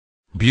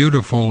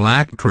beautiful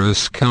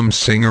actress cum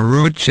singer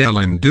Uche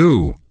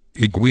Elendu,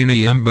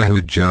 Igwini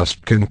who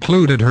just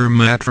concluded her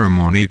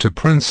matrimony to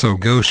Prince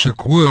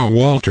Ogochukwu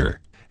Walter,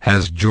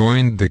 has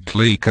joined the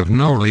clique of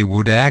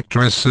Nollywood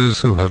actresses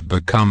who have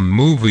become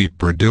movie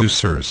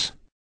producers.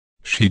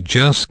 She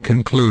just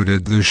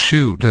concluded the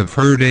shoot of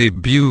her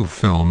debut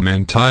film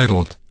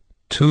entitled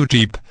Too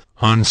Deep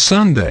on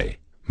Sunday,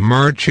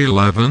 March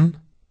 11,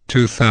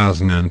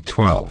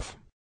 2012.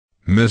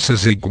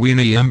 Mrs.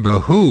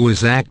 Igwini, who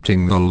is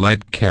acting the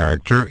lead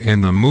character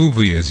in the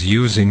movie, is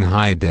using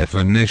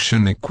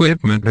high-definition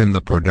equipment in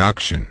the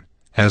production,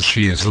 as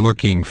she is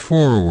looking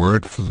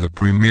forward for the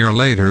premiere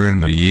later in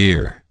the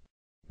year.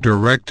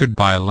 Directed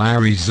by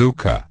Larry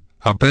Zuka,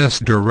 a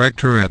Best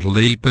Director at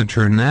Leap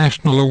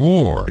International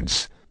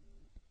Awards,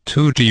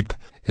 Too Deep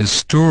is a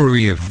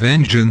story of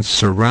vengeance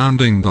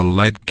surrounding the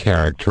lead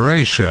character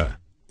Uche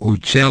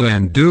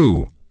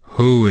Elendu,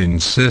 who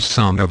insists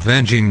on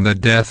avenging the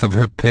death of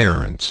her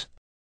parents.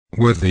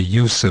 With the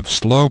use of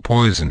slow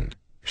poison,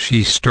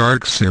 she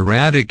starts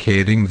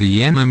eradicating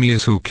the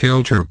enemies who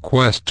killed her.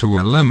 Quest to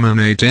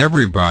eliminate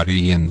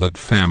everybody in that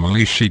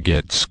family, she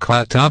gets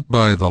caught up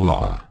by the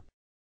law.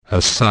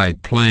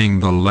 Aside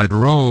playing the lead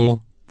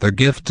role, the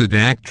gifted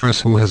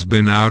actress, who has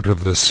been out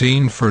of the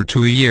scene for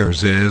 2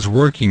 years, is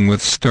working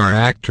with star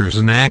actors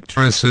and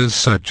actresses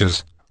such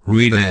as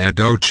Rita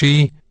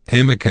Edochie,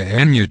 Emeka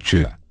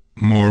Enyicha,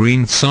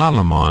 Maureen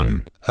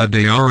Solomon,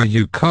 Adara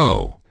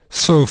Yuko,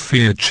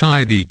 Sophia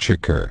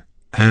Chidichikar,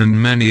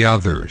 and many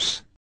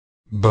others.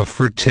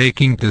 Before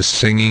taking to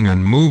singing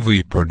and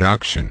movie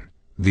production,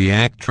 the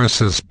actress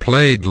has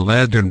played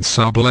lead and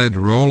sub-lead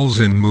roles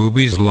in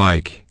movies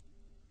like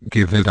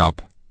Give It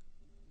Up,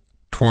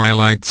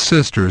 Twilight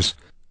Sisters,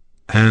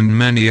 and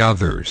many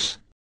others.